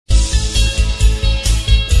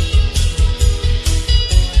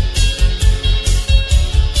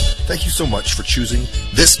Thank you so much for choosing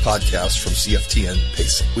this podcast from CFTN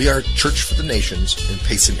Payson. We are Church for the Nations in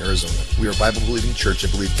Payson, Arizona. We are a Bible-believing church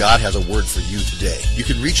and believe God has a word for you today. You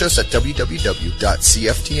can reach us at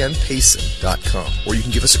www.cftnpayson.com, or you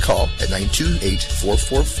can give us a call at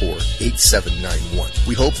 928-444-8791.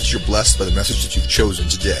 We hope that you're blessed by the message that you've chosen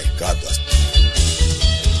today. God bless.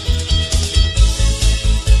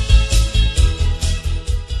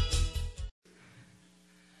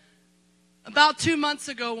 About 2 months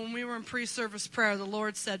ago when we were in pre-service prayer, the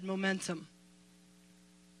Lord said momentum.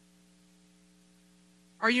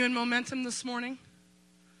 Are you in momentum this morning?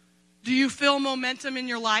 Do you feel momentum in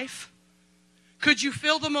your life? Could you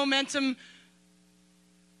feel the momentum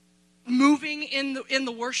moving in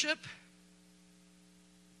the worship?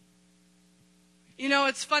 You know,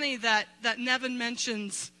 it's funny that Nevin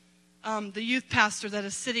mentions the youth pastor that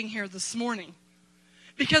is sitting here this morning.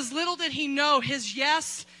 Because little did he know his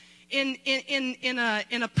yes in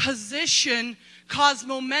a position caused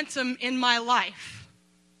momentum in my life.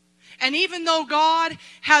 And even though God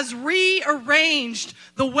has rearranged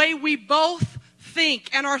the way we both think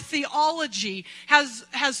and our theology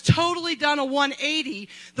has totally done a 180,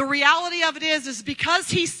 the reality of it is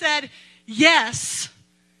because he said yes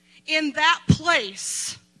in that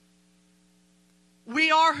place, we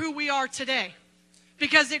are who we are today.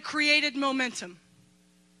 Because it created momentum.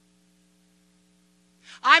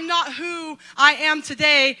 I'm not who I am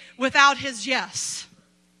today without his yes.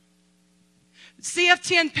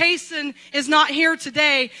 CFTN Payson is not here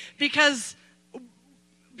today because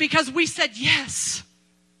we said yes.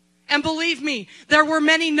 And believe me, there were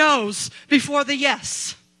many no's before the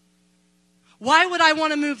yes. Why would I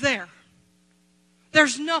want to move there?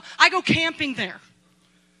 I go camping there.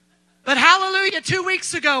 But hallelujah, 2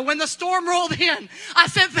 weeks ago when the storm rolled in, I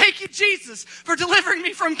said, thank you, Jesus, for delivering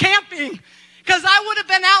me from camping. Because I would have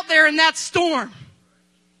been out there in that storm.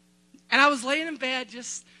 And I was laying in bed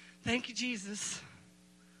just, thank you, Jesus.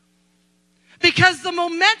 Because the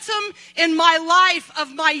momentum in my life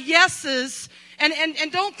of my yeses, and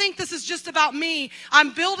don't think this is just about me.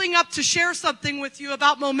 I'm building up to share something with you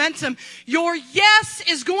about momentum. Your yes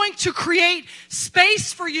is going to create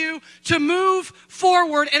space for you to move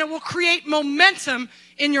forward, and it will create momentum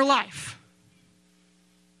in your life.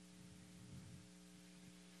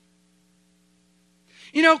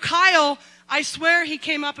 You know, Kyle, I swear he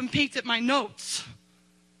came up and peeked at my notes.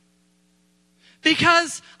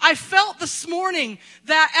 Because I felt this morning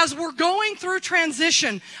that as we're going through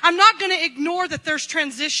transition, I'm not going to ignore that there's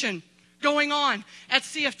transition going on at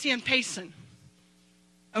CFTN Payson.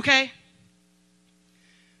 Okay?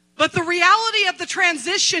 But the reality of the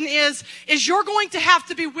transition is you're going to have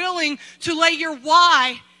to be willing to lay your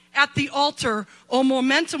why at the altar or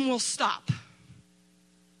momentum will stop.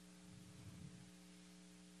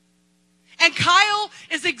 And Kyle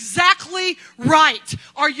is exactly right.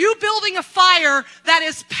 Are you building a fire that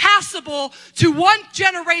is passable to one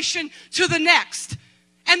generation to the next?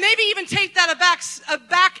 And maybe even take that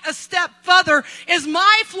back a step further. Is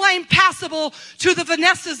my flame passable to the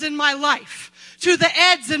Vanessas in my life? To the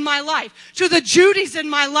Eds in my life? To the Judys in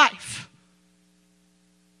my life?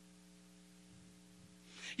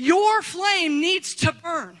 Your flame needs to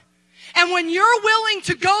burn. And when you're willing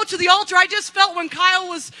to go to the altar, I just felt when Kyle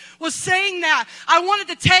was saying that, I wanted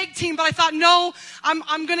to tag team, but I thought, no,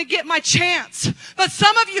 I'm going to get my chance. But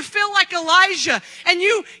some of you feel like Elijah, and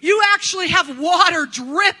you actually have water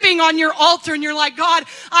dripping on your altar, and you're like, God,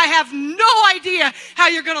 I have no idea how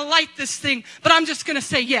you're going to light this thing, but I'm just going to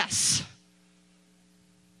say yes.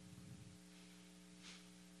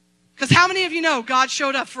 Because how many of you know God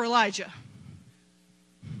showed up for Elijah?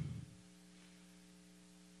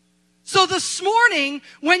 So this morning,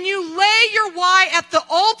 when you lay your why at the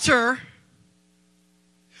altar,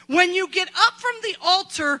 when you get up from the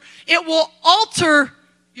altar, it will alter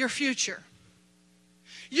your future.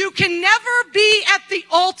 You can never be at the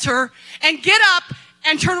altar and get up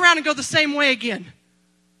and turn around and go the same way again.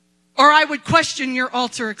 Or I would question your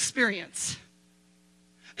altar experience.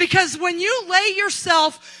 Because when you lay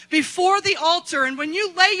yourself before the altar and when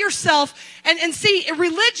you lay yourself, and see,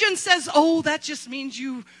 religion says, oh, that just means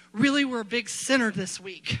you really were a big sinner this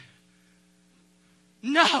week.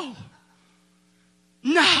 No.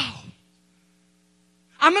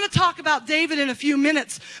 I'm going to talk about David in a few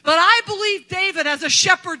minutes, but I believe David as a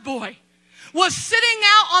shepherd boy was sitting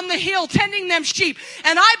out on the hill tending them sheep,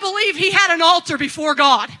 and I believe he had an altar before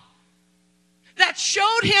God that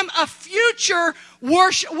showed him a future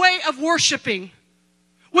way of worshiping,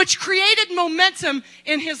 which created momentum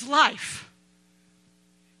in his life.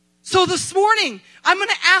 So this morning, I'm going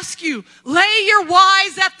to ask you, lay your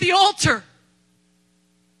whys at the altar.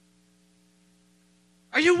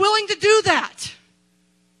 Are you willing to do that?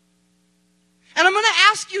 And I'm going to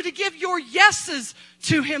ask you to give your yeses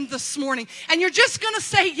to him this morning. And you're just going to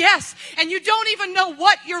say yes. And you don't even know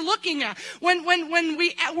what you're looking at. When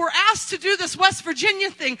we were asked to do this West Virginia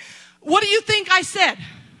thing, what do you think I said?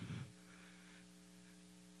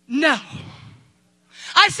 No.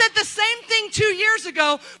 I said the same thing 2 years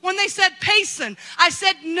ago when they said Payson. I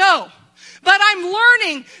said no. But I'm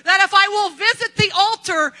learning that if I will visit the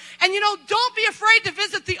altar, and don't be afraid to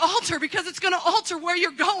visit the altar because it's going to alter where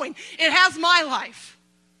you're going. It has my life.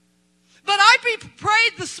 But I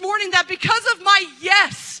prayed this morning that because of my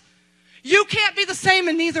yes, you can't be the same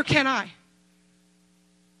and neither can I.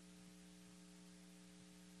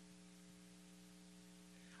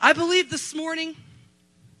 I believe this morning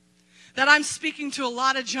that I'm speaking to a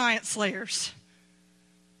lot of giant slayers.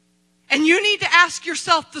 And you need to ask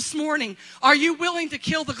yourself this morning, are you willing to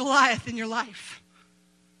kill the Goliath in your life?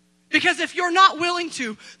 Because if you're not willing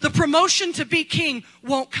to, the promotion to be king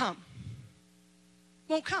won't come.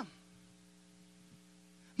 Won't come.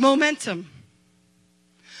 Momentum.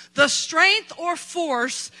 The strength or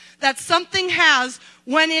force that something has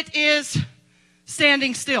when it is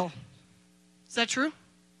standing still. Is that true?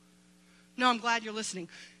 No, I'm glad you're listening.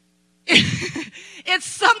 It's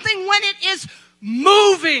something when it is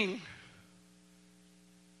moving.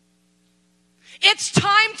 It's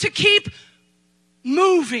time to keep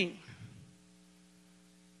moving.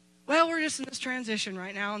 Well, we're just in this transition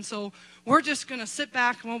right now, and so we're just going to sit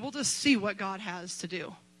back and we'll just see what God has to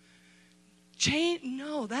do.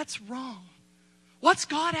 No, that's wrong. What's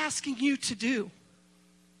God asking you to do?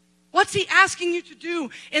 What's he asking you to do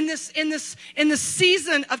in this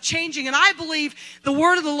season of changing? And I believe the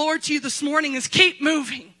word of the Lord to you this morning is keep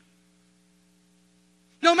moving.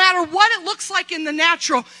 No matter what it looks like in the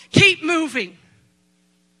natural, keep moving.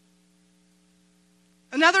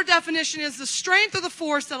 Another definition is the strength of the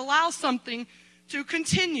force that allows something to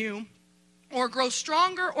continue or grow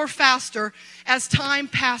stronger or faster as time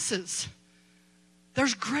passes.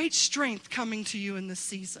 There's great strength coming to you in this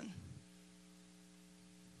season.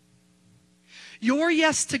 Your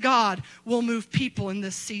yes to God will move people in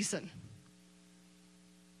this season.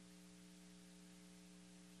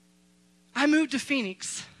 I moved to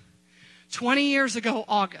Phoenix 20 years ago,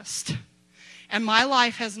 August, and my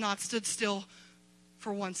life has not stood still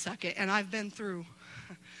for 1 second, and I've been through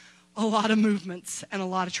a lot of movements and a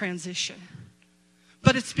lot of transition.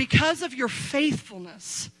 But it's because of your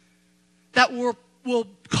faithfulness that will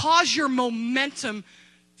cause your momentum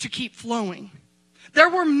to keep flowing. There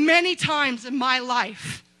were many times in my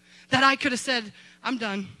life that I could have said, I'm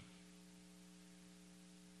done.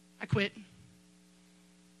 I quit.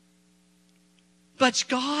 But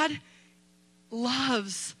God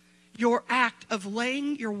loves your act of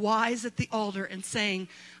laying your whys at the altar and saying,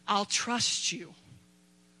 I'll trust you.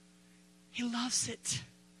 He loves it.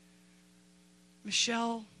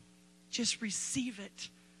 Michelle, just receive it.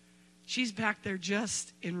 She's back there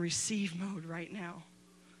just in receive mode right now.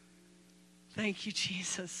 Thank you,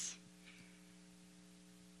 Jesus.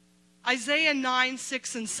 Isaiah 9,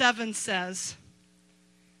 6, and 7 says,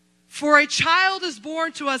 for a child is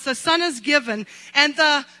born to us, a son is given, and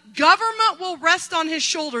the government will rest on his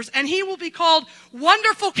shoulders, and he will be called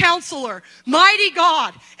Wonderful Counselor, Mighty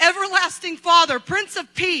God, Everlasting Father, Prince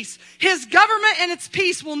of Peace. His government and its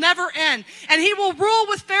peace will never end, and he will rule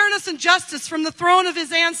with fairness and justice from the throne of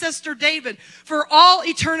his ancestor David for all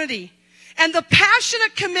eternity. And the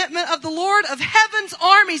passionate commitment of the Lord of heaven's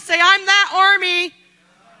army, say, I'm that army,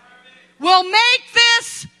 will make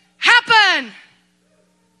this happen.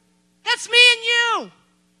 That's me and you.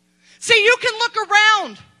 See, you can look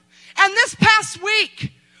around, and this past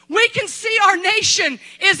week, we can see our nation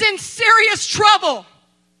is in serious trouble.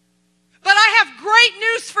 But I have great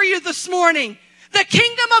news for you this morning. The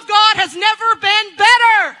kingdom of God has never been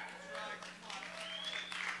better.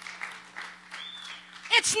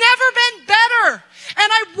 It's never been better.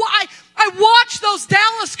 And I watched those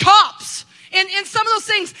Dallas cops in some of those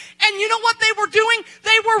things, and you know what they were doing?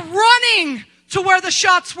 They were running to where the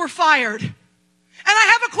shots were fired. And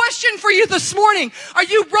I have a question for you this morning. Are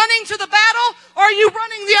you running to the battle, or are you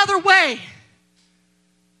running the other way?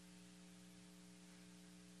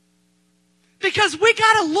 Because we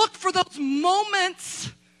got to look for those moments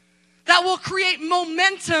that will create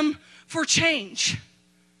momentum for change.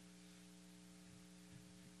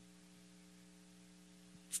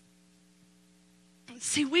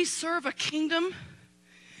 See, we serve a kingdom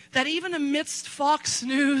that even amidst Fox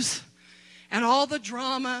News and all the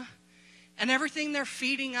drama and everything they're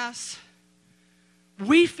feeding us,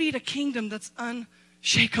 we feed a kingdom that's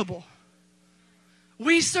unshakable.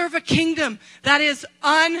 We serve a kingdom that is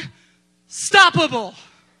unstoppable.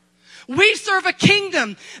 We serve a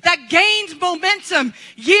kingdom that gained momentum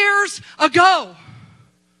years ago.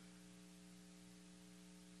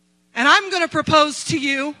 And I'm going to propose to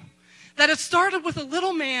you that it started with a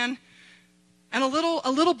little man and a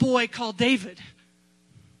little boy called David.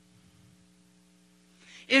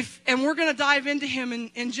 And we're going to dive into him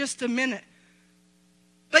in just a minute.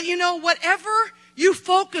 But you know, whatever you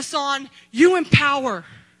focus on, you empower.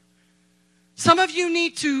 Some of you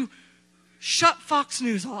need to shut Fox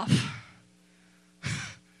News off.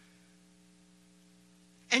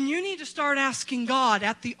 And you need to start asking God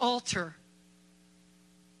at the altar,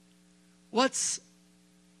 what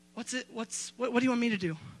do you want me to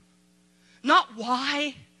do? Not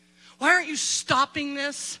why. Why aren't you stopping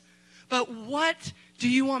this? But what do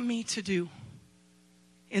you want me to do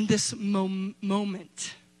in this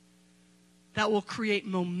moment that will create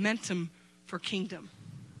momentum for kingdom?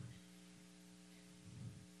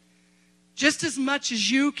 Just as much as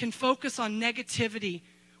you can focus on negativity,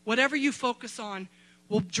 whatever you focus on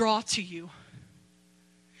will draw to you.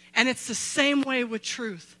 And it's the same way with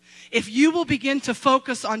truth. If you will begin to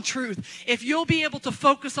focus on truth, if you'll be able to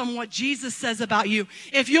focus on what Jesus says about you,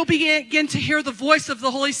 if you'll begin to hear the voice of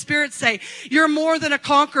the Holy Spirit say, you're more than a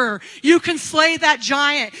conqueror. You can slay that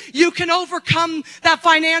giant. You can overcome that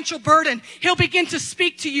financial burden. He'll begin to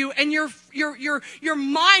speak to you, and your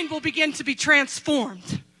mind will begin to be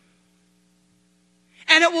transformed.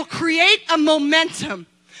 And it will create a momentum,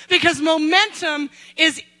 because momentum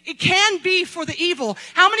it can be for the evil.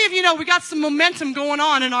 How many of you know we got some momentum going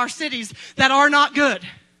on in our cities that are not good?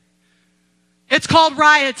 It's called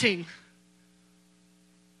rioting.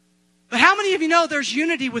 But how many of you know there's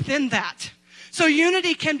unity within that? So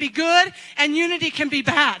unity can be good and unity can be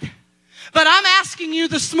bad. But I'm asking you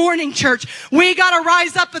this morning, church, we got to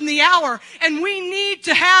rise up in the hour, and we need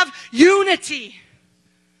to have unity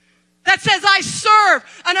that says, I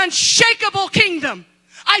serve an unshakable kingdom.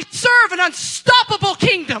 I serve an unstoppable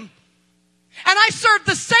kingdom. And I serve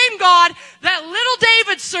the same God that little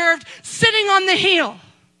David served sitting on the hill.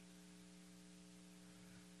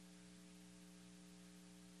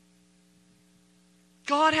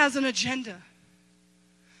 God has an agenda.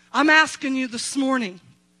 I'm asking you this morning,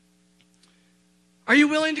 are you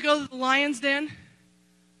willing to go to the lion's den?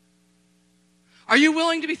 Are you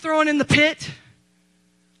willing to be thrown in the pit?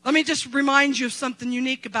 Let me just remind you of something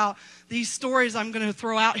unique about these stories I'm going to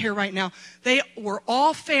throw out here right now. They were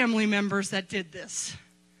all family members that did this,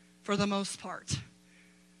 for the most part.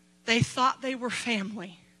 They thought they were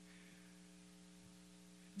family.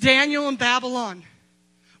 Daniel in Babylon,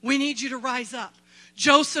 we need you to rise up.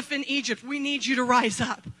 Joseph in Egypt, we need you to rise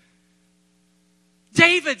up.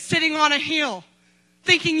 David sitting on a hill,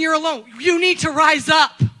 thinking you're alone. You need to rise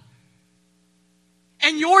up.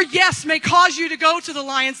 And your yes may cause you to go to the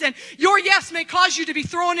lion's den. Your yes may cause you to be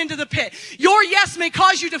thrown into the pit. Your yes may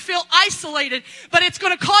cause you to feel isolated, but it's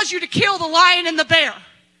going to cause you to kill the lion and the bear.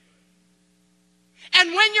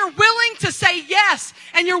 And when you're willing to say yes,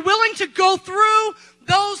 and you're willing to go through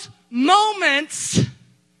those moments,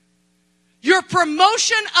 your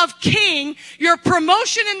promotion of king, your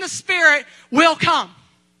promotion in the spirit will come.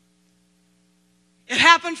 It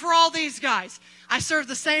happened for all these guys. I serve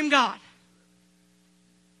the same God.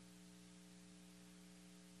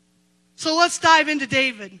 So let's dive into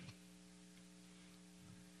David.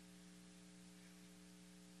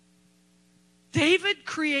 David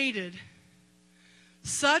created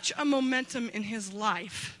such a momentum in his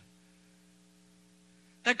life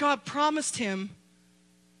that God promised him,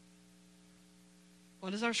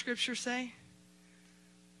 what does our scripture say?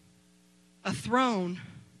 A throne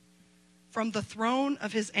from the throne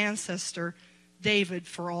of his ancestor, David,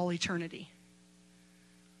 for all eternity.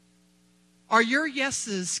 Are your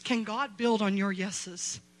yeses, can God build on your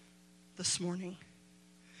yeses this morning?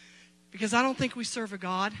 Because I don't think we serve a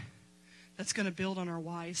God that's going to build on our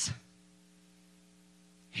whys.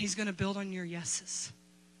 He's going to build on your yeses.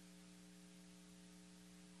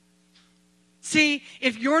 See,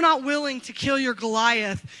 if you're not willing to kill your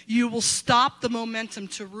Goliath, you will stop the momentum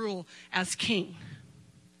to rule as king.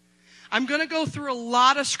 I'm going to go through a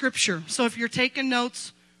lot of scripture. So if you're taking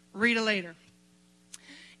notes, read it later.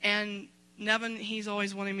 And Nevin, he's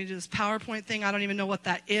always wanting me to do this PowerPoint thing. I don't even know what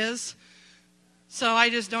that is. So I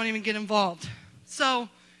just don't even get involved. So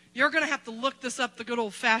you're going to have to look this up the good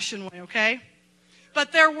old-fashioned way, okay?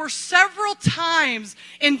 But there were several times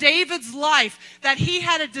in David's life that he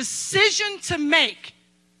had a decision to make.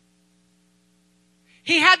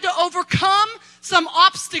 He had to overcome some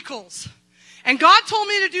obstacles. And God told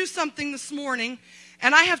me to do something this morning,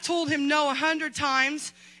 and I have told him no 100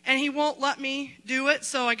 times, and he won't let me do it,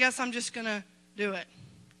 so I guess I'm just going to do it.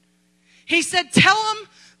 He said, tell him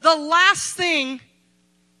the last thing,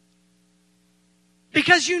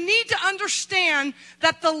 because you need to understand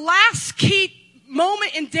that the last key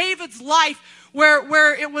moment in David's life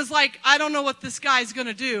where it was like, I don't know what this guy's going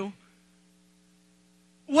to do,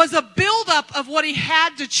 was a buildup of what he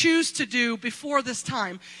had to choose to do before this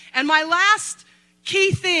time. And my last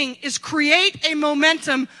key thing is create a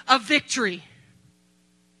momentum of victory.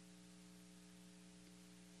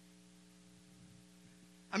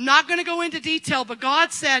 I'm not going to go into detail, but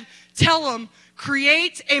God said, tell him,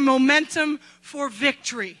 create a momentum for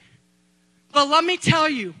victory. But let me tell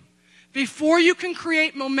you, before you can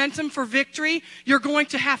create momentum for victory, you're going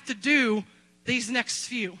to have to do these next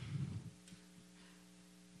few.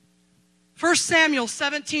 1 Samuel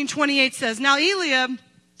 17:28 says, now Eliab,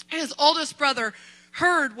 his oldest brother,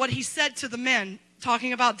 heard what he said to the men,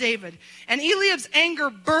 talking about David. And Eliab's anger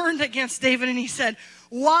burned against David, and he said,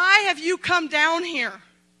 why have you come down here?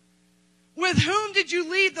 With whom did you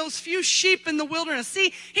lead those few sheep in the wilderness?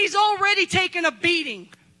 See, he's already taken a beating.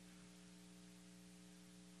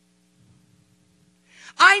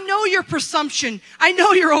 I know your presumption. I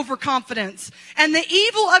know your overconfidence and the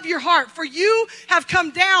evil of your heart, for you have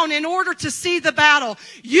come down in order to see the battle.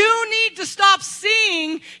 You need to stop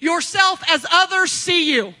seeing yourself as others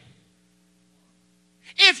see you.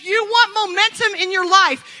 If you want momentum in your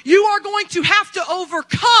life, you are going to have to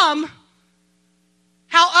overcome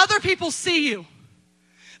how other people see you.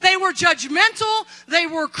 They were judgmental. They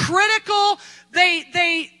were critical. They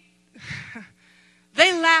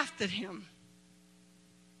laughed at him.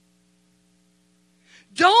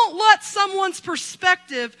 Don't let someone's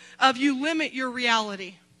perspective of you limit your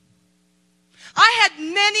reality. I had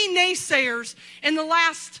many naysayers in the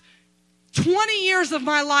last 20 years of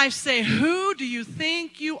my life say, who do you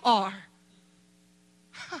think you are?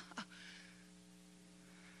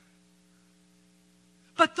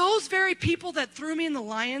 But those very people that threw me in the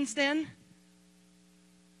lion's den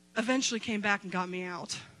eventually came back and got me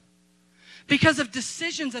out. Because of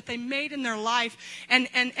decisions that they made in their life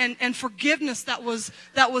and forgiveness that was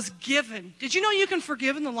given. Did you know you can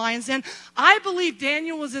forgive in the lion's den? I believe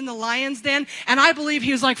Daniel was in the lion's den, and I believe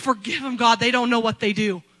he was like, forgive them, God, they don't know what they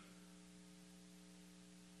do.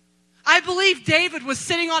 I believe David was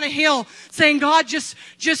sitting on a hill saying, God, just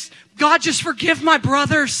forgive my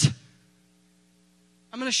brothers.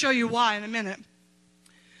 I'm going to show you why in a minute.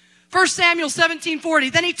 1 Samuel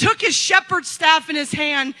 17:40. Then he took his shepherd's staff in his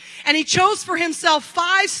hand, and he chose for himself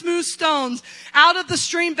 5 smooth stones out of the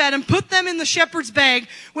stream bed and put them in the shepherd's bag,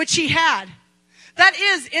 which he had. That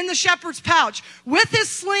is, in the shepherd's pouch. With his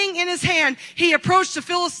sling in his hand, he approached the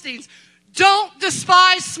Philistines. Don't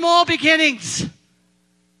despise small beginnings.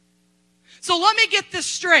 So let me get this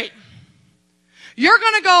straight. You're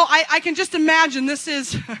going to go, I can just imagine this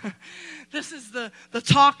is, this is the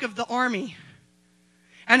talk of the army.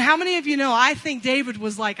 And how many of you know, I think David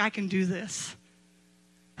was like, I can do this.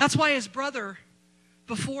 That's why his brother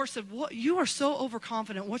before said, "What? You are so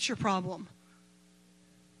overconfident. What's your problem?"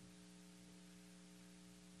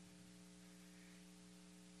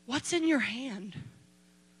 What's in your hand?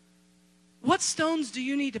 What stones do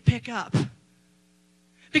you need to pick up?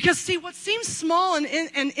 Because see, what seems small and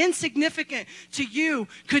insignificant to you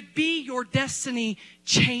could be your destiny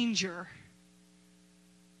changer.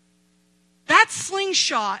 That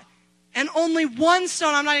slingshot and only one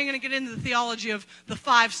stone, I'm not even going to get into the theology of the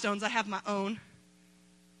 5 stones, I have my own,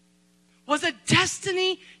 was a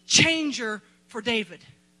destiny changer for David.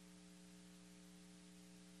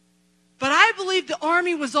 But I believe the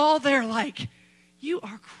army was all there like, you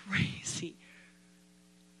are crazy.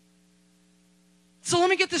 So let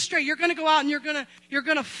me get this straight. You're going to go out and you're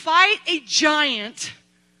going to fight a giant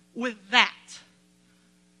with that.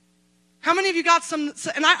 How many of you got some?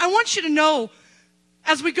 And I want you to know,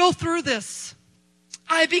 as we go through this,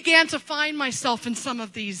 I began to find myself in some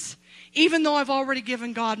of these, even though I've already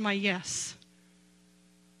given God my yes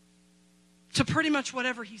to pretty much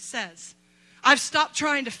whatever he says. I've stopped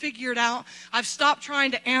trying to figure it out. I've stopped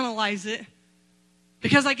trying to analyze it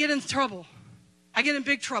because I get in trouble. I get in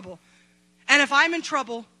big trouble. And if I'm in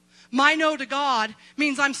trouble, my no to God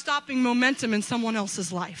means I'm stopping momentum in someone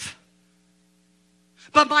else's life.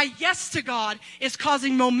 But my yes to God is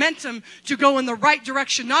causing momentum to go in the right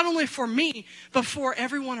direction, not only for me, but for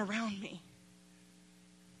everyone around me.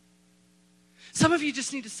 Some of you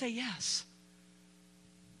just need to say yes.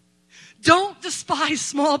 Don't despise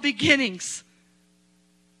small beginnings.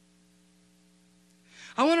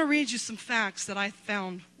 I want to read you some facts that I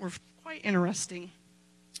found were quite interesting.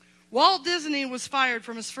 Walt Disney was fired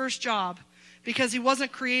from his first job because he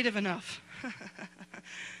wasn't creative enough.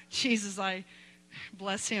 Jesus,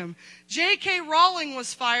 Bless him. J.K. Rowling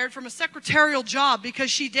was fired from a secretarial job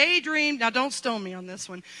because she daydreamed, now don't stone me on this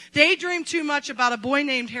one, daydreamed too much about a boy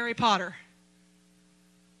named Harry Potter.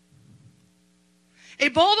 A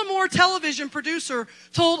Baltimore television producer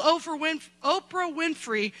told Oprah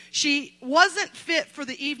Winfrey she wasn't fit for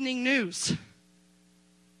the evening news.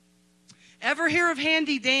 Ever hear of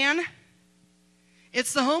Handy Dan?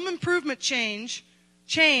 It's the home improvement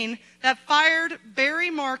chain that fired Barry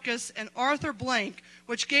Marcus and Arthur Blank,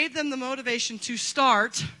 which gave them the motivation to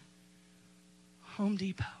start Home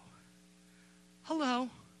Depot. Hello.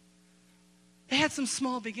 They had some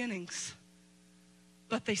small beginnings,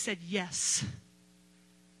 but they said yes.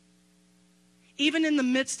 Even in the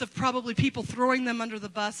midst of probably people throwing them under the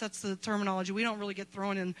bus, that's the terminology. We don't really get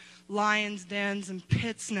thrown in lions' dens and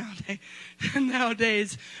pits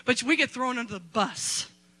nowadays, but we get thrown under the bus.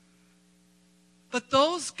 But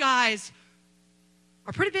those guys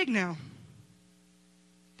are pretty big now,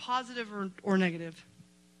 positive or negative.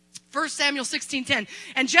 1 Samuel 16:10.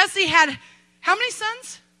 And Jesse had how many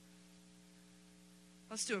sons?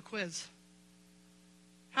 Let's do a quiz.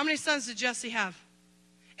 How many sons did Jesse have?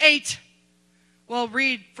 8. Well,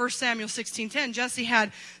 read 1 Samuel 16:10. Jesse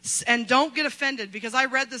had, and don't get offended, because I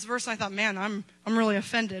read this verse and I thought, man, I'm really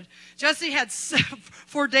offended. Jesse had,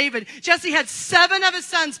 for David, Jesse had 7 of his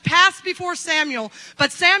sons pass before Samuel,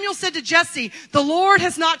 but Samuel said to Jesse, the Lord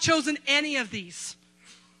has not chosen any of these.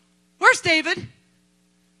 Where's David?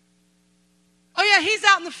 Oh yeah, he's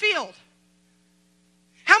out in the field.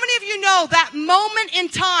 How many of you know that moment in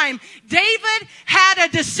time, David had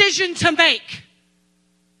a decision to make?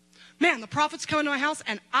 Man, the prophet's coming to my house,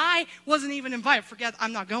 and I wasn't even invited. Forget,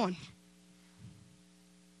 I'm not going.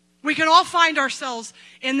 We can all find ourselves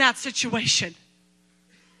in that situation.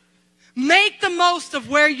 Make the most of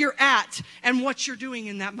where you're at and what you're doing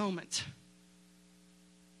in that moment.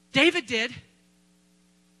 David did.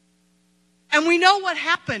 And we know what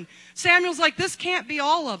happened. Samuel's like, this can't be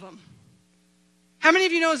all of them. How many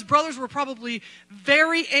of you know his brothers were probably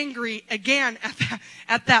very angry again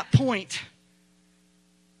at that point?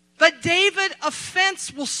 But David,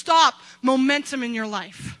 offense will stop momentum in your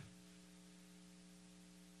life.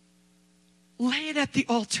 Lay it at the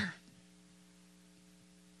altar.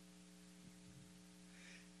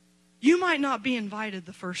 You might not be invited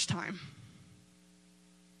the first time.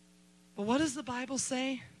 But what does the Bible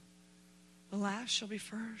say? The last shall be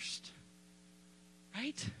first.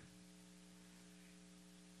 Right?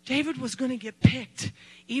 David was going to get picked,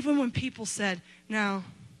 even when people said, no,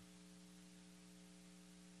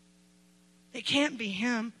 it can't be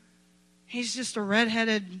him. He's just a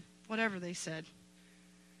redheaded, whatever they said.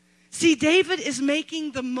 See, David is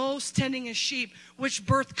making the most tending his sheep, which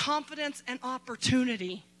birthed confidence and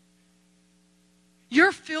opportunity.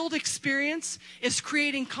 Your filled experience is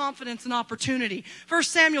creating confidence and opportunity. 1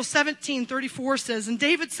 Samuel 17:34 says, and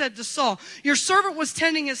David said to Saul, your servant was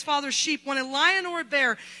tending his father's sheep when a lion or a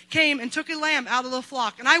bear came and took a lamb out of the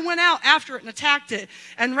flock. And I went out after it and attacked it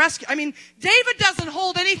and rescued. I mean, David doesn't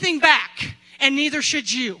hold anything back, and neither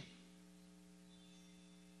should you.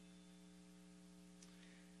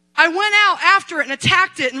 I went out after it and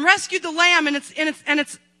attacked it and rescued the lamb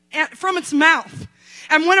from its mouth.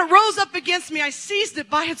 And when it rose up against me, I seized it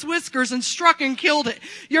by its whiskers and struck and killed it.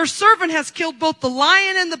 Your servant has killed both the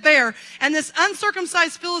lion and the bear, and this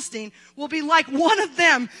uncircumcised Philistine will be like one of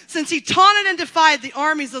them, since he taunted and defied the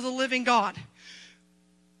armies of the living God.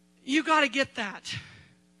 You got to get that.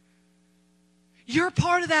 You're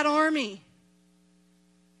part of that army.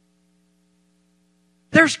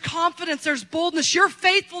 There's confidence, there's boldness. Your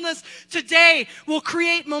faithfulness today will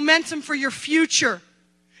create momentum for your future.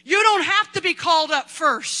 You don't have to be called up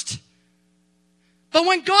first. But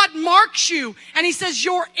when God marks you and he says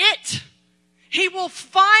you're it, he will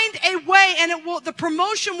find a way, and the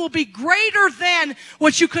promotion will be greater than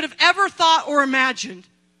what you could have ever thought or imagined.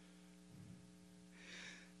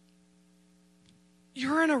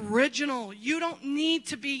 You're an original. You don't need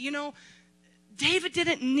to be, David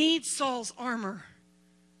didn't need Saul's armor.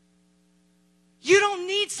 You don't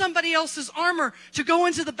need somebody else's armor to go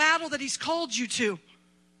into the battle that he's called you to.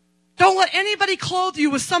 Don't let anybody clothe you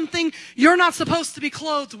with something you're not supposed to be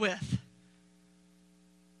clothed with.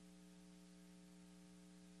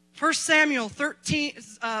 1 Samuel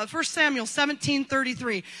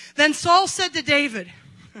 17:33. Then Saul said to David,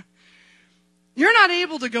 you're not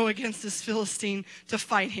able to go against this Philistine to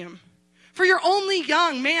fight him, for you're only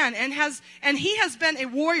young man, and he has been a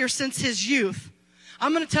warrior since his youth.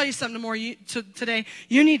 I'm going to tell you something more today.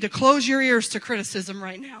 You need to close your ears to criticism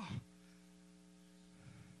right now.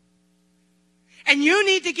 And you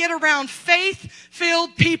need to get around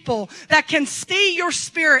faith-filled people that can see your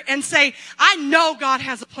spirit and say, I know God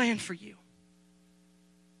has a plan for you.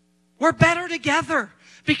 We're better together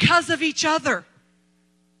because of each other.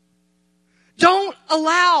 Don't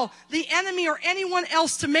allow the enemy or anyone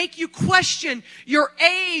else to make you question your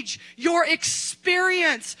age, your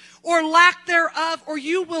experience, or lack thereof, or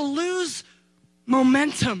you will lose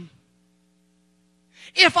momentum.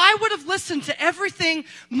 If I would have listened to everything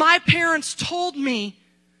my parents told me,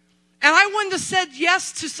 and I wouldn't have said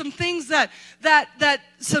yes to some things I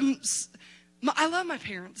love my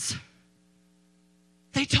parents.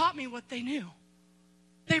 They taught me what they knew.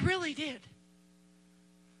 They really did.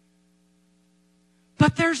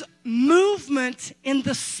 But there's movement in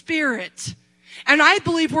the Spirit. And I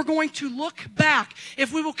believe we're going to look back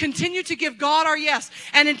if we will continue to give God our yes.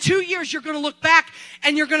 And in 2 years, you're going to look back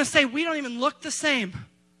and you're going to say, we don't even look the same.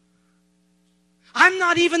 I'm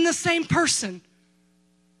not even the same person.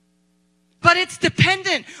 But it's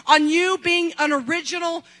dependent on you being an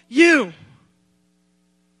original you.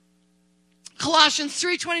 Colossians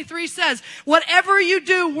 3:23 says, whatever you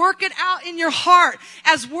do, work it out in your heart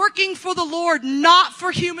as working for the Lord, not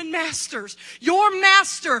for human masters. Your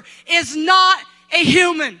master is not a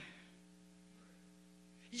human.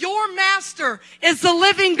 Your master is the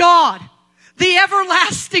living God, the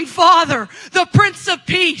everlasting Father, the Prince of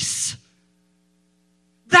Peace.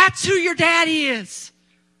 That's who your daddy is.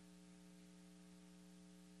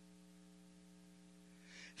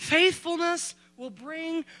 Faithfulness will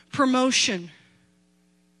bring promotion.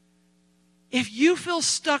 If you feel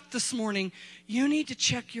stuck this morning, you need to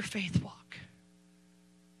check your faith walk.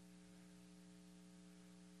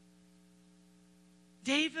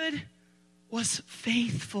 David was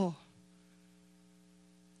faithful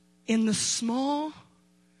in the small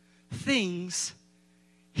things.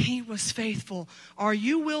 He was faithful. Are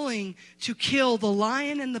you willing to kill the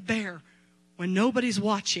lion and the bear when nobody's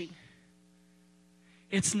watching?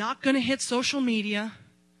 It's not going to hit social media.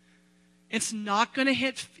 It's not going to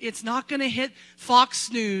hit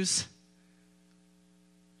Fox News.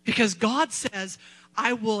 Because God says,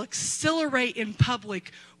 I will accelerate in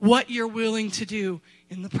public what you're willing to do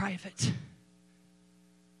in the private.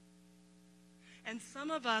 And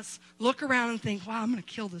some of us look around and think, wow, I'm going to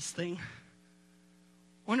kill this thing.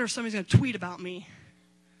 Wonder if somebody's going to tweet about me.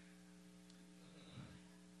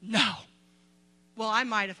 No. Well, I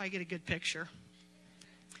might if I get a good picture.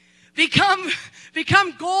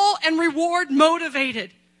 Become goal and reward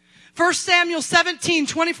motivated. 1 Samuel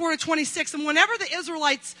 17:24-26. And whenever the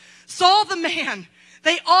Israelites saw the man,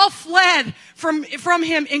 they all fled from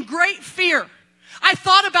him in great fear. I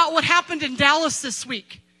thought about what happened in Dallas this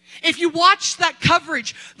week. If you watched that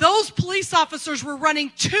coverage, those police officers were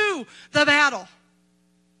running to the battle.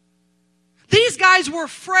 These guys were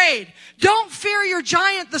afraid. Don't fear your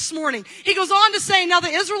giant this morning. He goes on to say, now the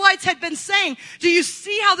Israelites had been saying, do you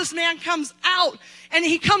see how this man comes out? And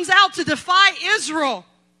he comes out to defy Israel.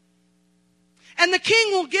 And the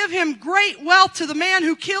king will give him great wealth to the man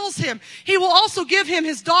who kills him. He will also give him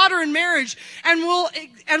his daughter in marriage and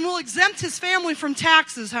will exempt his family from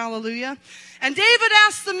taxes. Hallelujah. And David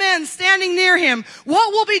asked the men standing near him,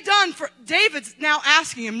 what will be done for... David's now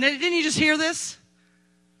asking him. Didn't you just hear this?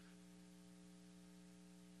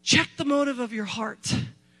 Check the motive of your heart.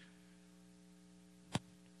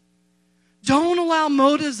 Don't allow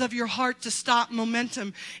motives of your heart to stop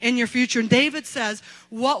momentum in your future. And David says,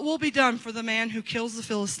 what will be done for the man who kills the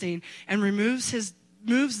Philistine and moves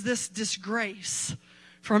this disgrace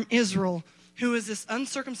from Israel, who is this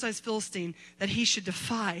uncircumcised Philistine, that he should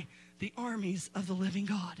defy the armies of the living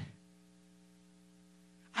God?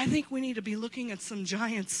 I think we need to be looking at some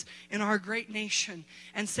giants in our great nation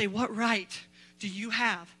and say, what right do you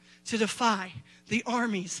have to defy the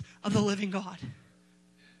armies of the living God?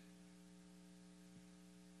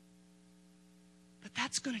 But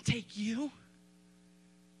that's going to take you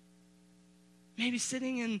maybe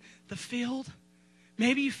sitting in the field.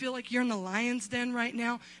 Maybe you feel like you're in the lion's den right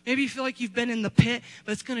now. Maybe you feel like you've been in the pit,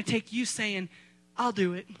 but it's going to take you saying, I'll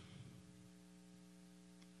do it.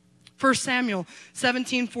 1 Samuel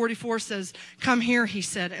 17:44 says, come here, he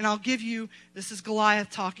said, and I'll give you, this is Goliath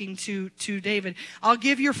talking to David, I'll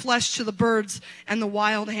give your flesh to the birds and the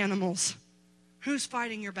wild animals. Who's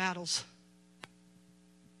fighting your battles?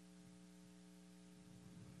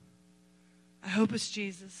 I hope it's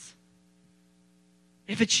Jesus.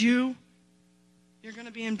 If it's you, you're going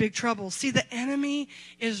to be in big trouble. See, the enemy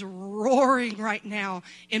is roaring right now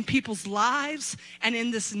in people's lives and in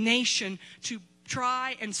this nation to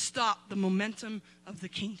try and stop the momentum of the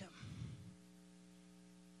kingdom.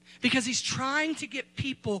 Because he's trying to get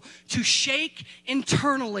people to shake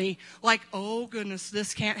internally like, oh goodness,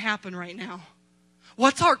 this can't happen right now.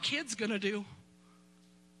 What's our kids going to do?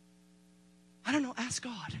 I don't know. Ask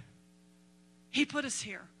God. He put us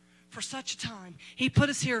here for such a time. He put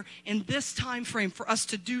us here in this time frame for us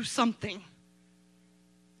to do something.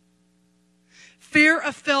 Fear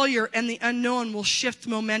of failure and the unknown will shift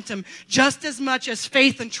momentum just as much as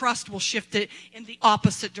faith and trust will shift it in the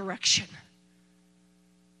opposite direction.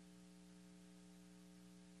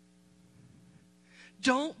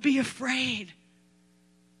 Don't be afraid.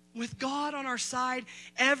 With God on our side,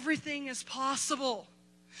 everything is possible.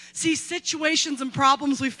 See, situations and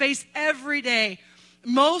problems we face every day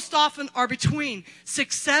most often are between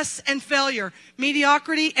success and failure,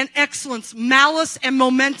 mediocrity and excellence, malice and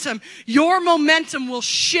momentum. Your momentum will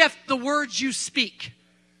shift the words you speak,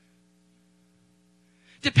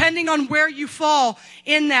 depending on where you fall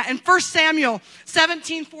in that. In 1 Samuel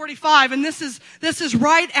 17:45, and this is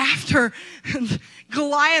right after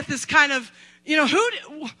Goliath is kind of, I'm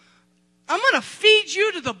going to feed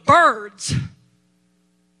you to the birds.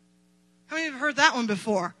 How many have heard that one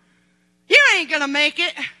before? You ain't going to make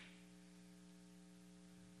it.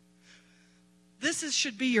 This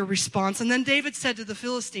should be your response. And then David said to the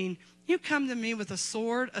Philistine, you come to me with a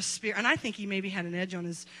sword, a spear. And I think he maybe had an edge on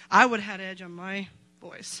I would have had an edge on my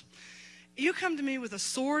voice. You come to me with a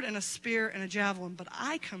sword and a spear and a javelin, but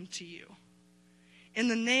I come to you in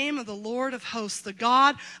the name of the Lord of hosts, the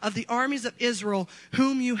God of the armies of Israel,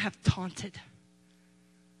 whom you have taunted.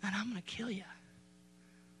 And I'm going to kill you.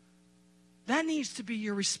 That needs to be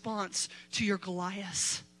your response to your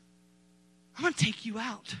Goliath. I'm going to take you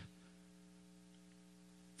out.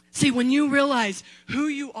 See, when you realize who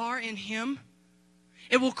you are in Him,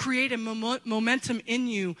 it will create a momentum in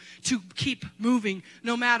you to keep moving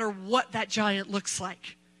no matter what that giant looks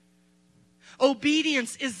like.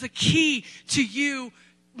 Obedience is the key to you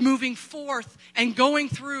moving forth and going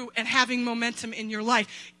through and having momentum in your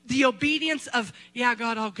life. The obedience of, yeah,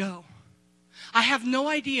 God, I'll go. I have no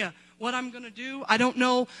idea what I'm going to do. I don't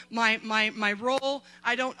know my role.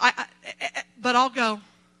 But I'll go.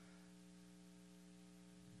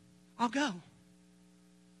 I'll go.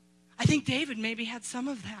 I think David maybe had some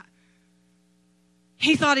of that.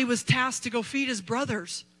 He thought he was tasked to go feed his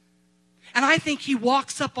brothers. And I think he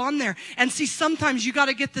walks up on there. And see, sometimes you got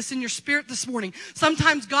to get this in your spirit this morning.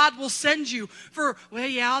 Sometimes God will send you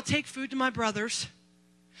I'll take food to my brothers.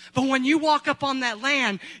 But when you walk up on that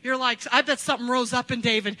land, you're like, I bet something rose up in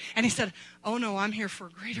David. And he said, oh no, I'm here for a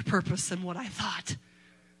greater purpose than what I thought.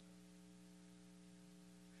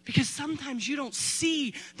 Because sometimes you don't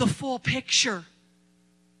see the full picture.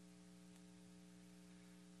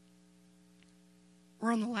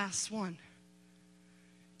 We're on the last one.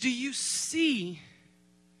 Do you see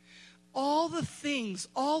all the things,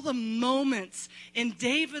 all the moments in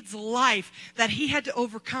David's life that he had to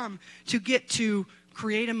overcome to get to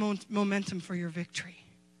create a momentum for your victory?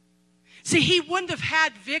 See, he wouldn't have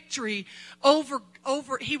had victory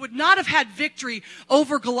he would not have had victory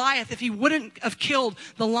over Goliath if he wouldn't have killed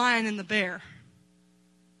the lion and the bear.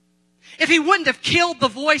 If he wouldn't have killed the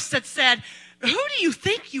voice that said, who do you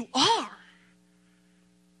think you are?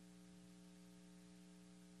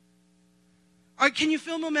 Can you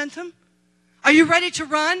feel momentum? Are you ready to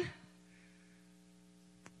run?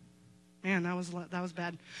 Man, that was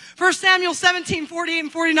bad. 1 Samuel 17:48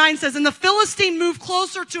 and 49 says, and the Philistine moved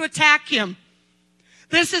closer to attack him.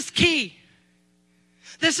 This is key.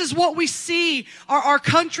 This is what we see our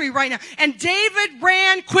country right now. And David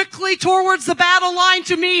ran quickly towards the battle line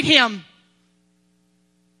to meet him.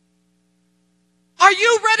 Are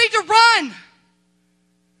you ready to run?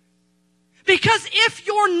 Because if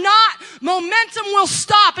you're not, momentum will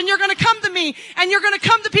stop, and you're going to come to me and you're going to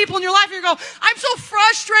come to people in your life and you go, I'm so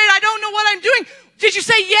frustrated, I don't know what I'm doing. Did you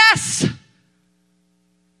say yes?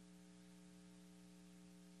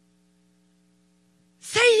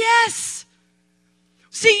 Say yes.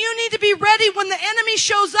 See, you need to be ready when the enemy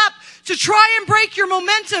shows up to try and break your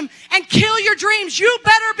momentum and kill your dreams. You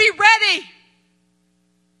better be ready.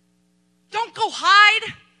 Don't go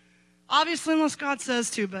hide. Obviously, unless God says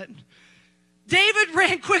to, but David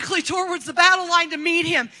ran quickly towards the battle line to meet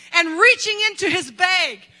him, and reaching into his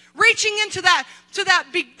bag, reaching into that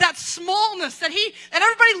smallness that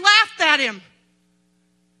everybody laughed at him.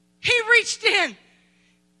 He reached in, and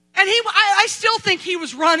I still think he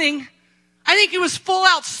was running. I think he was full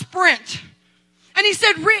out sprint. And he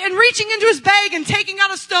said, and reaching into his bag and taking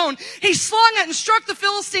out a stone, he slung it and struck the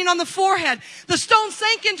Philistine on the forehead. The stone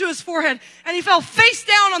sank into his forehead, and he fell face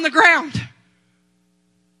down on the ground.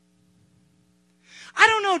 I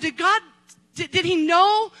don't know, did he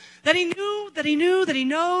know that he knew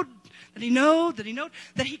Did he know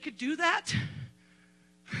that he could do that?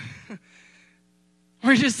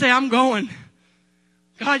 Or just say, I'm going.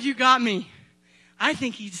 God, you got me. I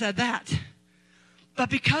think he said that. But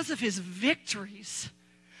because of his victories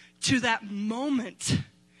to that moment,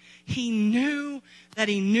 he knew that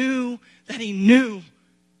he knew that he knew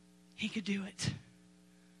he could do it.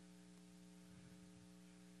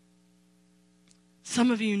 Some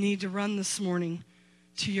of you need to run this morning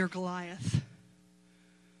to your Goliath.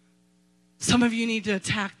 Some of you need to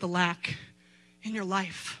attack the lack in your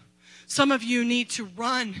life. Some of you need to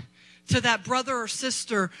run to that brother or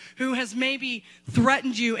sister who has maybe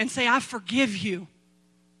threatened you and say, I forgive you.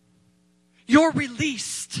 You're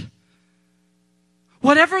released.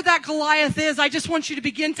 Whatever that Goliath is, I just want you to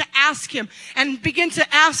begin to ask him and begin to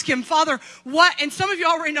ask him, Father, what? And some of you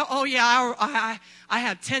already know, oh yeah, I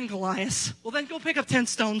have 10 Goliaths. Well, then go pick up 10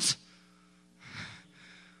 stones.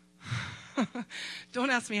 Don't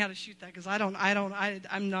ask me how to shoot that because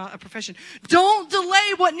I'm not a professional. Don't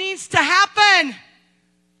delay what needs to happen.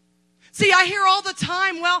 See, I hear all the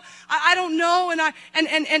time, well, I don't know,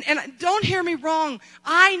 and don't hear me wrong.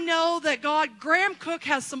 I know that Graham Cook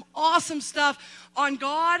has some awesome stuff on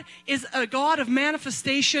God is a God of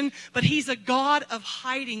manifestation, but he's a God of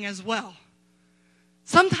hiding as well.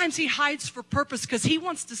 Sometimes he hides for purpose because he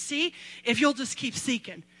wants to see if you'll just keep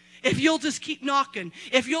seeking, if you'll just keep knocking,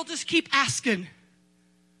 if you'll just keep asking.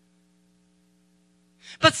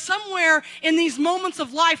 But somewhere in these moments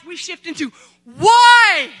of life, we shift into,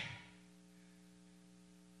 why?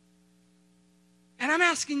 And I'm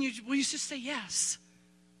asking you, will you just say yes?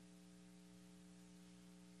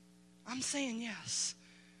 I'm saying yes.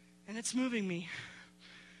 And it's moving me.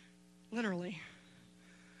 Literally.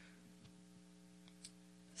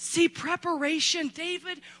 See, preparation.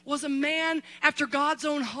 David was a man after God's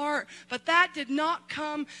own heart. But that did not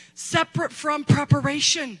come separate from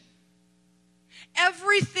preparation.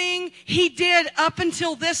 Everything he did up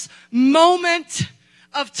until this moment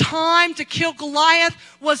of time to kill Goliath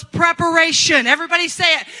was preparation. Everybody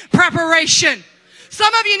say it. Preparation.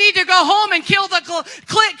 Some of you need to go home and kill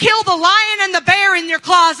the lion and the bear in your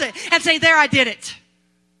closet and say, there, I did it.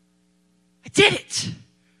 I did it.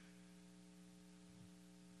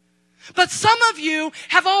 But some of you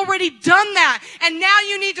have already done that, and now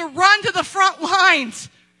you need to run to the front lines,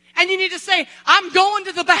 and you need to say, I'm going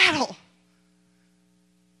to the battle.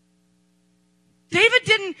 David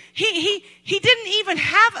didn't even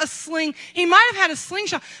have a sling. He might have had a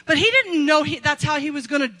slingshot, but he didn't know that's how he was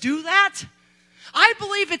going to do that. I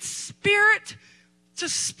believe it's spirit to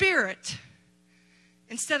spirit.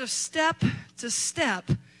 Instead of step to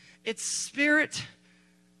step, it's spirit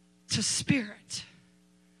to spirit.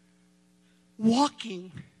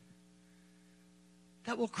 Walking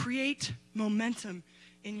that will create momentum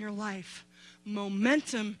in your life.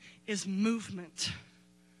 Momentum is movement.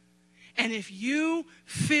 And if you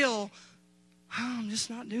feel, oh, I'm just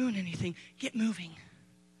not doing anything, get moving.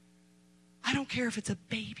 I don't care if it's a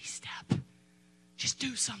baby step. Just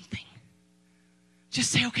do something.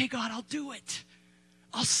 Just say, okay, God, I'll do it.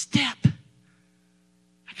 I'll step.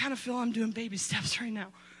 I kind of feel I'm doing baby steps right now.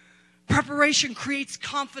 Preparation creates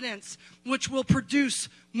confidence, which will produce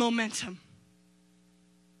momentum.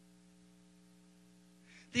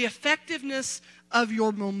 The effectiveness of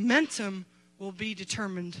your momentum will be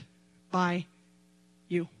determined by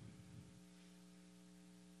you.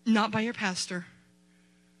 Not by your pastor.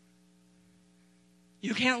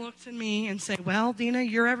 You can't look to me and say, well, Dina,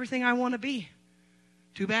 you're everything I want to be.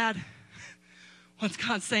 Too bad. What's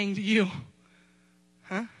God saying to you?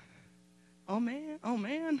 Huh? Oh,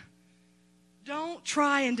 man. Don't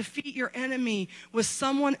try and defeat your enemy with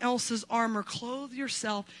someone else's armor. Clothe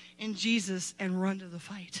yourself in Jesus and run to the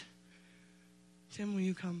fight. Tim, will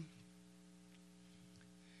you come?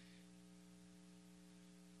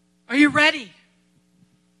 Are you ready?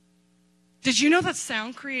 Did you know that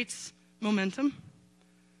sound creates momentum?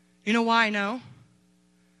 You know why I know?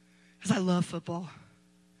 Because I love football.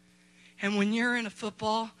 And when you're in a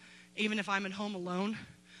football, even if I'm at home alone,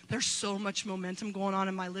 there's so much momentum going on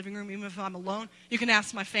in my living room, even if I'm alone. You can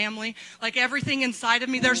ask my family. Like everything inside of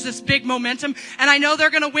me, there's this big momentum. And I know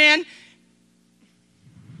they're going to win.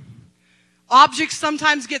 Objects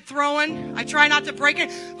sometimes get thrown. I try not to break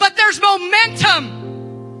it. But there's momentum.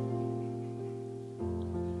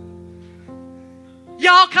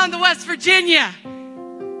 Y'all come to West Virginia.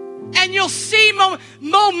 And you'll see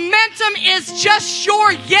momentum is just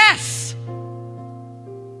your yes.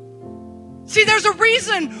 See, there's a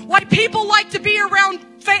reason why people like to be around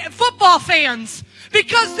football fans.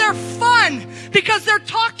 Because they're fun. Because they're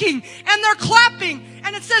talking and they're clapping.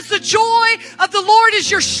 And it says the joy of the Lord is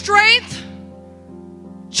your strength.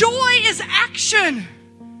 Joy is action.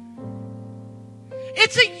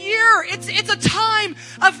 It's a year. It's a time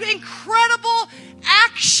of incredible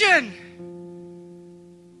action.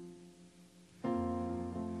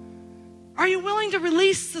 Are you willing to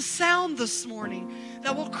release the sound this morning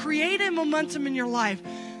that will create a momentum in your life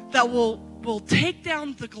that will take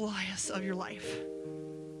down the Goliaths of your life?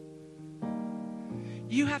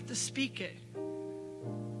 You have to speak it.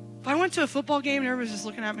 If I went to a football game and everybody's just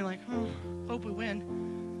looking at me like, oh, hope we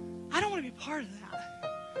win, I don't want to be part of that.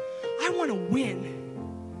 I want to win.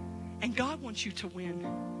 And God wants you to win.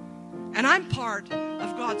 And I'm part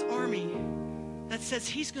of God's army that says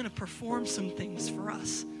He's going to perform some things for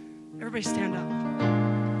us. Everybody stand up.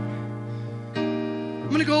 I'm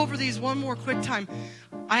going to go over these one more quick time.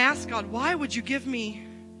 I asked God, why would you give me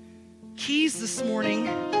keys this morning?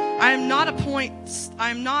 I am not a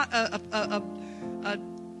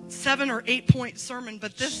 7 or 8 point sermon,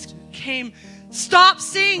 but this came, stop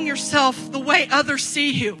seeing yourself the way others see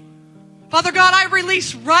you. Father God, I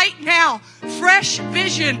release right now fresh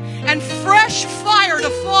vision and fresh fire to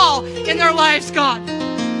fall in their lives, God.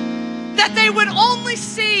 That they would only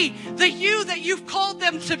see the you that you've called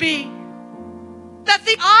them to be. That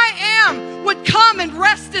the I am would come and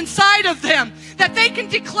rest inside of them. That they can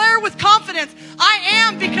declare with confidence, I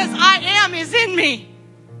am because I am is in me.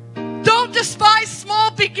 Don't despise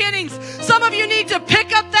small beginnings. Some of you need to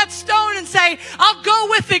pick up that stone and say, I'll go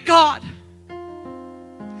with it, God.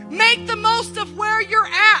 Make the most of where you're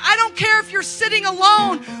at. I don't care if you're sitting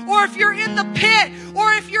alone or if you're in the pit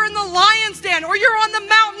or if you're in the lion's den or you're on the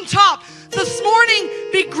mountaintop. This morning,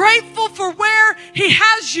 be grateful for where He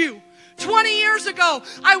has you. 20 years ago,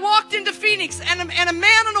 I walked into Phoenix and a man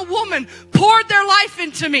and a woman poured their life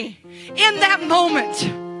into me in that moment.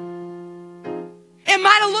 It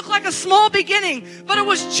might have looked like a small beginning, but it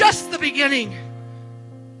was just the beginning.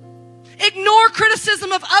 Ignore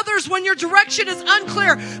criticism of others when your direction is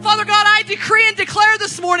unclear. Father God, I decree and declare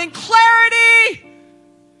this morning clarity.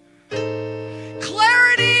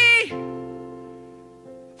 Clarity.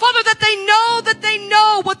 Father, that they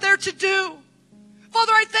know what they're to do.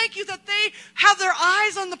 Father, I thank you that they have their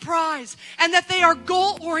eyes on the prize and that they are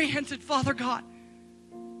goal-oriented, Father God.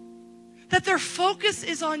 That their focus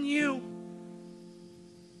is on you.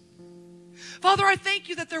 Father, I thank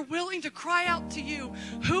you that they're willing to cry out to you.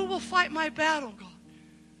 Who will fight my battle, God?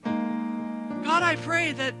 God, I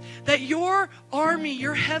pray that your army,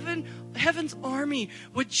 your heaven's army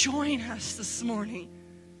would join us this morning.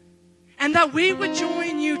 And that we would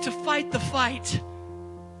join you to fight the fight.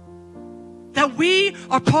 That we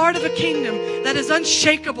are part of a kingdom that is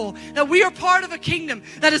unshakable. That we are part of a kingdom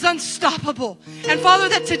that is unstoppable. And Father,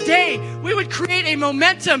 that today we would create a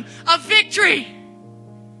momentum of victory.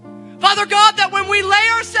 Father God, that when we lay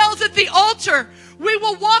ourselves at the altar, we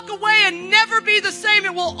will walk away and never be the same.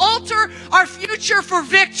 It will alter our future for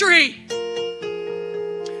victory.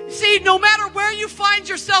 See, no matter where you find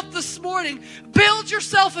yourself this morning, build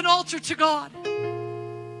yourself an altar to God.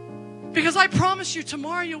 Because I promise you,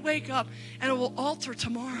 tomorrow you'll wake up and it will alter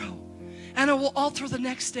tomorrow. And it will alter the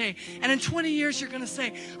next day. And in 20 years, you're going to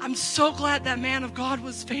say, I'm so glad that man of God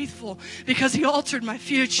was faithful because he altered my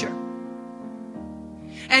future.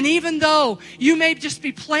 And even though you may just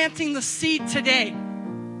be planting the seed today,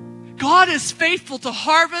 God is faithful to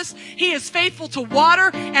harvest. He is faithful to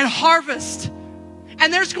water and harvest.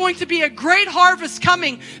 And there's going to be a great harvest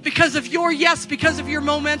coming because of your yes, because of your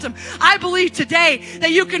momentum. I believe today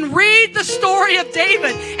that you can read the story of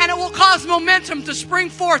David and it will cause momentum to spring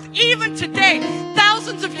forth. Even today,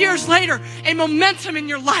 thousands of years later, a momentum in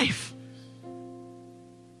your life.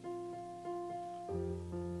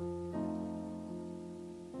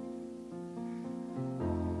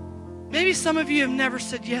 Maybe some of you have never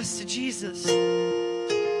said yes to Jesus.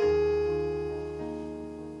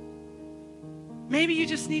 Maybe you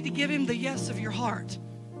just need to give Him the yes of your heart.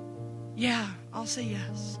 Yeah, I'll say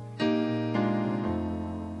yes.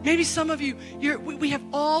 Maybe some of you, we have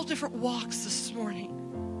all different walks this morning.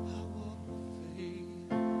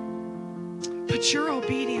 But your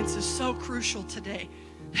obedience is so crucial today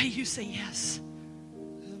that you say yes.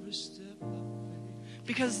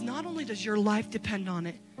 Because not only does your life depend on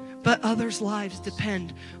it, but others' lives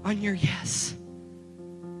depend on your yes.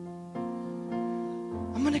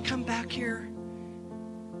 I'm going to come back here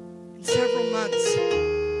in several months,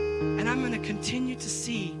 and I'm going to continue to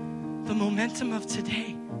see the momentum of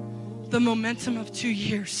today, the momentum of 2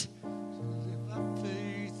 years.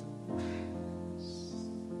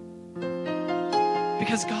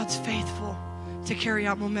 Because God's faithful to carry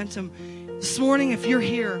out momentum. This morning, if you're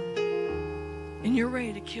here and you're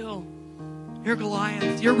ready to kill your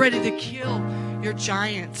Goliath, you're ready to kill your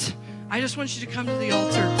giant, I just want you to come to the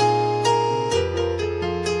altar.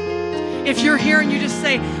 If you're here and you just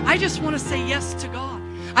say, I just want to say yes to God.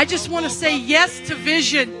 I just want to say yes to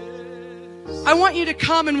vision. I want you to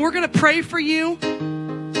come and we're going to pray for you.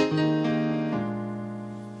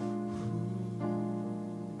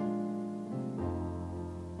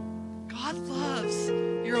 God loves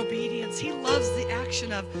your obedience. He loves the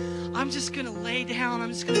action of, I'm just going to lay down. I'm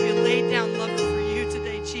just going to be a laid down lover for you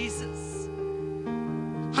today, Jesus.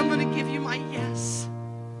 I'm going to give you my yes.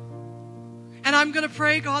 And I'm going to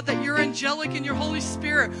pray, God, that your angelic and your Holy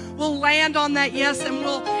Spirit will land on that yes and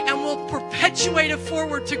will perpetuate it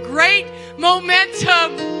forward to great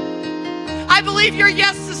momentum. I believe your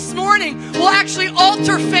yes this morning will actually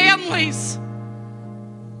alter families.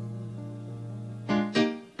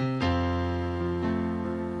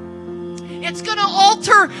 It's going to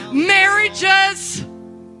alter marriages.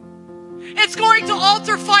 It's going to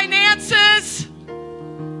alter finances.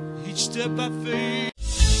 Each step I face.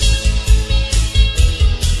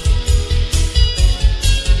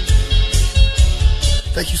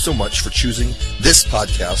 Thank you so much for choosing this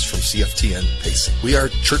podcast from CFTN Payson. We are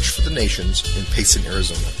Church for the Nations in Payson,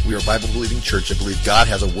 Arizona. We are a Bible-believing church. I believe God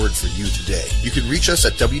has a word for you today. You can reach us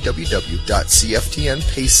at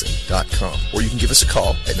www.cftnpayson.com, or you can give us a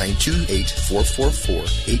call at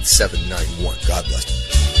 928-444-8791. God bless you.